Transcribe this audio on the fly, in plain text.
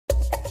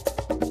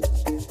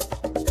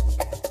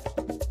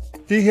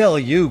D.L.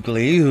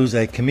 Hughley, who's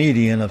a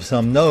comedian of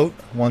some note,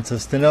 wants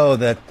us to know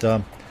that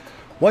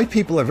white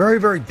people are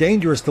very, very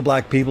dangerous to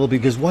black people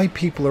because white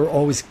people are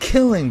always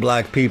killing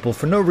black people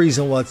for no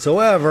reason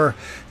whatsoever.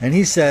 And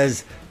he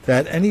says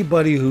that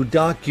anybody who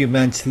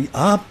documents the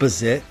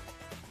opposite,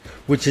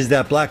 which is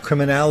that black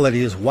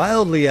criminality is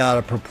wildly out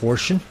of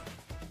proportion,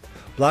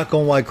 black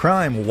on white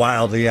crime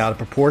wildly out of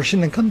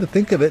proportion, and come to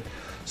think of it,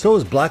 so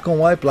is black on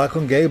white, black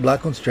on gay,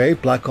 black on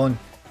straight, black on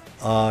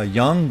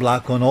young,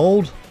 black on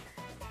old,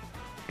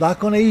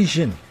 black on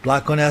Asian,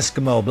 black on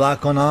Eskimo,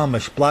 black on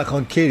Amish, black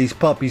on kitties,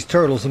 puppies,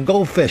 turtles, and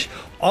goldfish,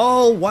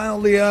 all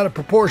wildly out of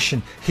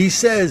proportion. He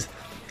says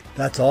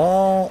that's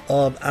all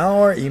of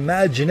our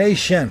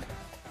imagination.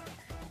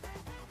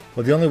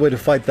 Well, the only way to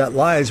fight that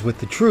lie is with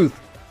the truth.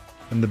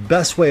 And the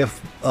best way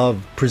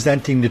of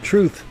presenting the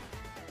truth,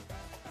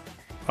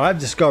 I've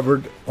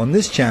discovered on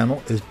this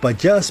channel, is by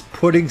just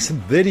putting some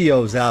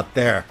videos out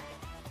there.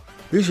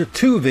 These are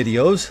 2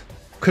 videos.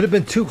 Could have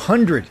been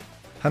 200.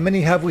 How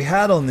many have we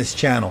had on this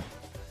channel?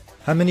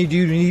 How many do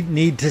you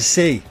need to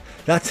see?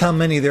 That's how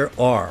many there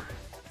are.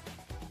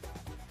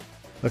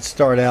 Let's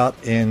start out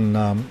in,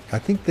 I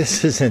think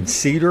this is in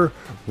Cedar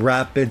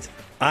Rapids,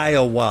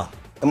 Iowa.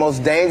 The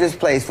most dangerous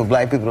place for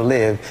black people to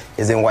live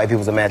is in white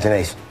people's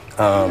imagination.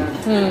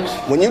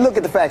 When you look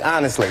at the fact,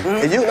 honestly, you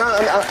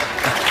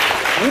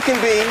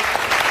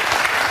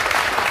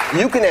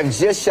can have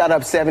just shot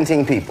up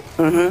 17 people,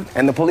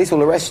 and the police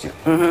will arrest you.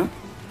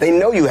 They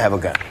know you have a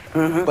gun,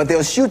 but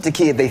they'll shoot the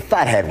kid they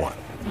thought had one.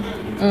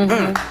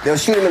 They'll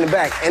shoot him in the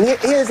back. And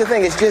here's the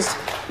thing, it's just,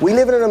 we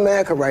live in an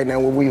America right now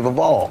where we've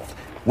evolved.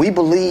 We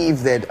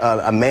believe that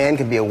a man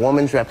can be a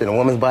woman trapped in a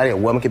woman's body, a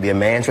woman can be a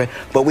man trapped,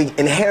 but we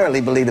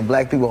inherently believe that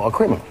black people are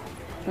criminal.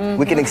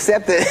 We can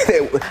accept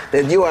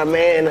that you are a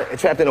man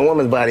trapped in a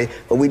woman's body,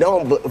 but we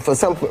don't, for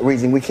some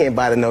reason, we can't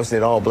buy the notion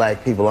that all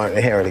black people aren't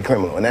inherently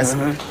criminal. And that's,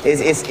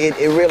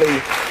 it really,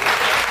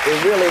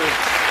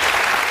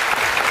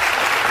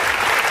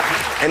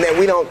 and then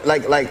we don't,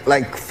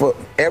 like for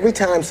every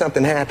time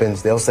something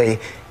happens, they'll say,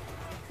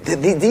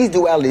 these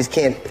dualities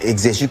can't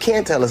exist. You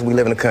can't tell us we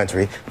live in a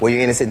country where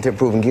you're innocent until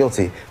proven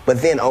guilty, but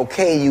then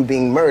okay you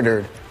being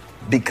murdered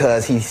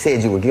because he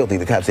said you were guilty,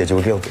 the cop said you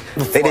were guilty.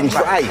 They didn't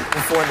try you.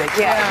 Before they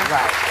tried you.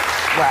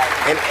 Right.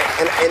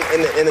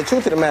 And the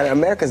truth of the matter,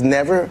 America's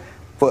never,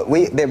 there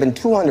have been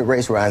 200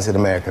 race riots in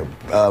America,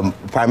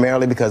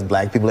 primarily because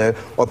black people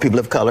or people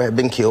of color have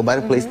been killed by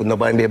the police with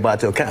nobody being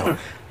brought to account.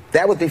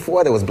 That was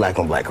before there was black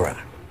on black crime.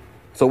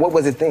 So what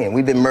was it then?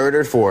 We've been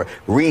murdered for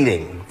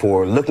reading,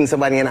 for looking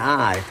somebody in the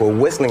eye, for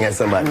whistling at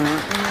somebody.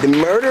 The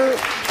murder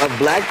of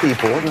black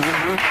people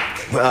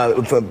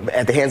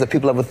at the hands of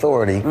people of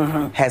authority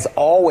has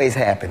always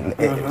happened.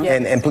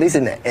 And police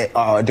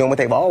are doing what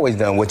they've always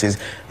done, which is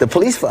the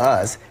police for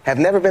us have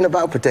never been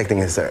about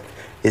protecting and serving.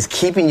 It's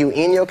keeping you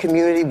in your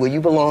community where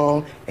you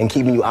belong and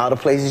keeping you out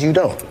of places you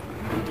don't.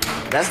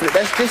 That's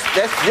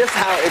just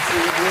how it's.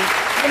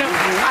 You know,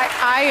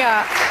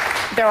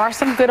 there are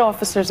some good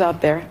officers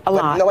out there, a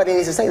lot. Nobody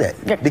needs to say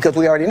that, because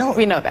we already know it.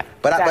 We know that.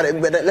 But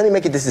let me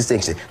make this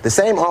distinction. The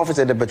same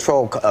officers that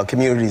patrol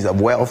communities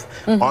of wealth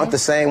aren't the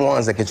same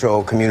ones that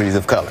control communities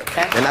of color.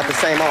 They're not the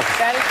same officers.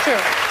 That is true.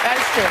 That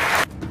is true.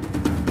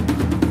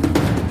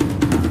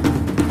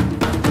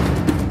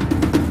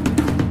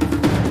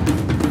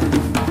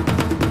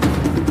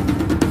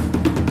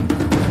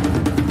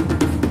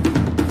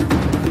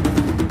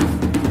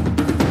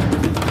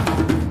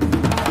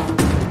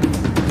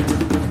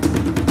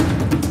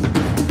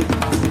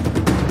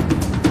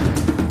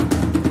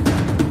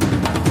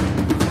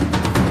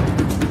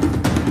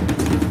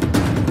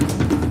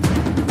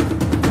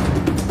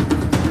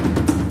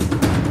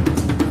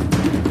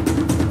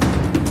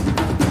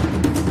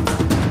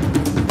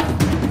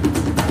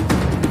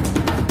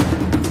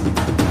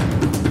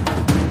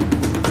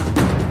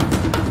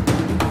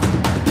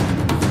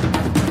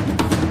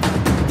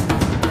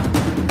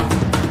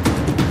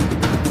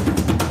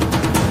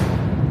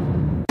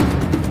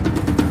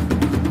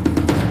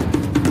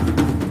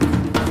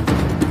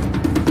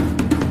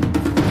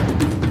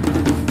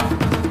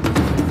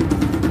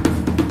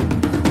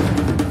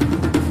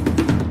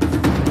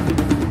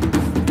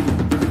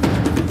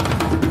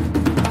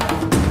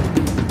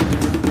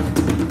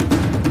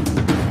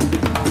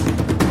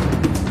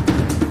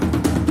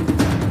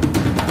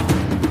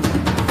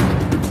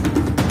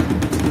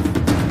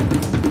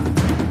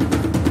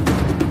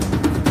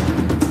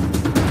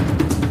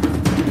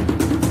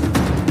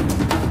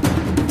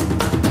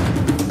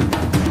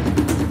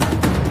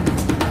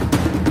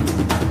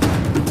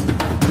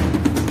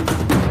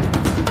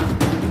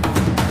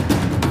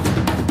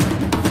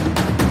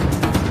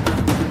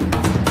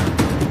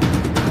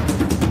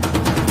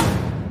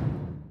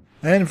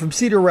 And from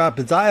Cedar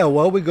Rapids,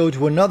 Iowa, we go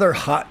to another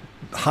hotbed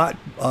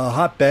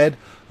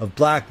of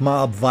black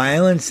mob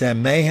violence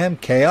and mayhem,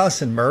 chaos,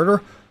 and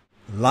murder.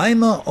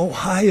 Lima,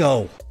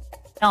 Ohio.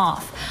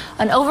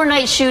 An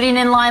overnight shooting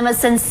in Lima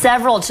sends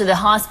several to the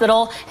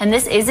hospital, and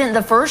this isn't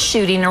the first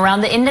shooting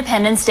around the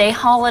Independence Day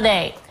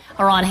holiday.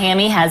 Eran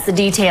Hami has the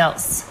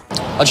details.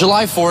 A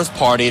July 4th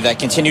party that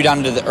continued on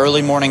into the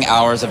early morning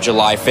hours of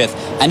July 5th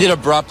ended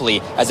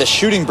abruptly as a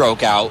shooting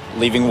broke out,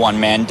 leaving one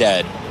man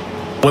dead.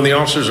 When the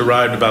officers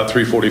arrived about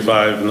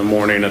 3:45 in the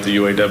morning at the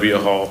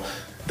UAW Hall,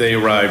 they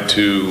arrived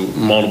to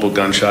multiple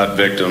gunshot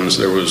victims.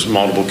 There was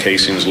multiple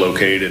casings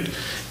located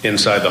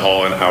inside the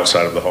hall and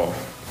outside of the hall.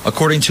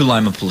 According to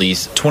Lima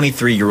police,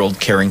 23-year-old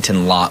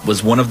Carrington Lott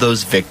was one of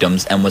those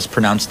victims and was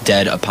pronounced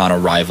dead upon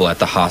arrival at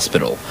the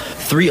hospital.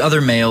 3 other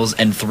males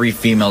and 3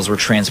 females were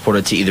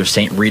transported to either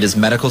St. Rita's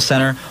Medical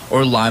Center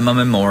or Lima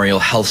Memorial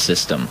Health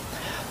System.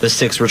 The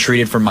 6 were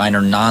treated for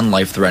minor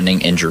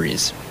non-life-threatening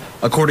injuries.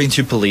 According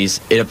to police,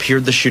 it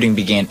appeared the shooting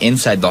began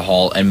inside the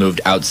hall and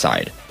moved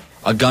outside.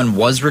 A gun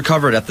was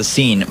recovered at the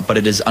scene, but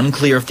it is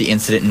unclear if the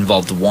incident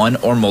involved one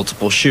or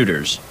multiple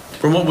shooters.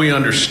 From what we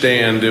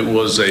understand, it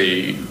was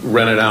a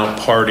rented out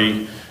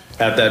party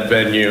at that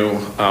venue.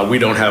 We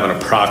don't have an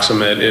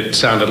approximate. It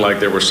sounded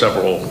like there were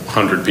several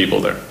hundred people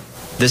there.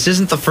 This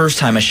isn't the first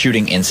time a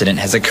shooting incident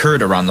has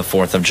occurred around the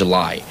 4th of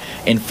July.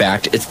 In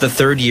fact, it's the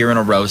 3rd year in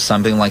a row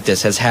something like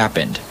this has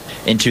happened.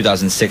 In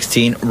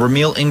 2016,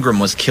 Ramil Ingram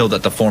was killed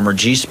at the former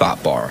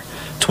G-Spot bar.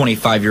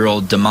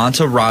 25-year-old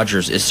DeMonta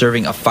Rogers is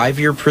serving a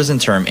 5-year prison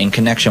term in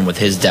connection with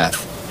his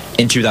death.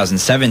 In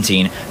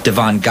 2017,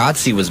 Devon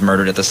Gotze was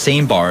murdered at the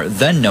same bar,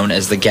 then known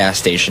as the gas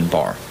station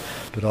bar.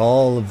 But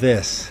all of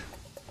this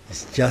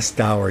is just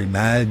our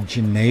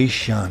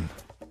imagination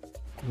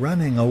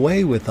running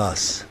away with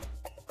us.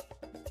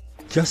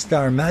 Just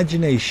our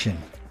imagination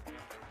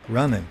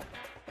running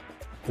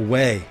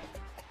away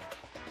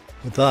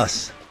with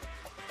us.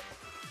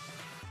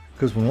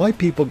 Because when white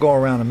people go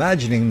around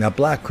imagining that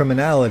black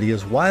criminality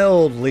is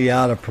wildly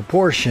out of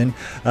proportion,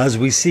 as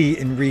we see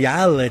in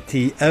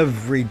reality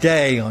every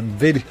day on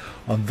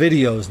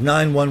videos,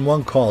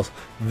 911 calls,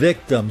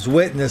 victims,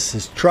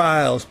 witnesses,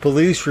 trials,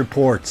 police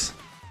reports,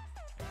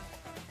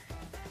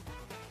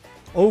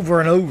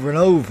 over and over and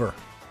over.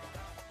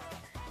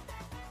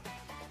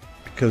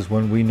 Because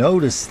when we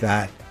notice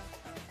that,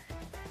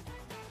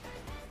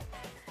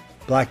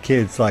 black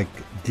kids like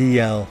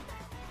D.L.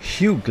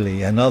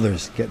 Hughley and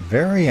others get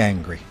very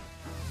angry.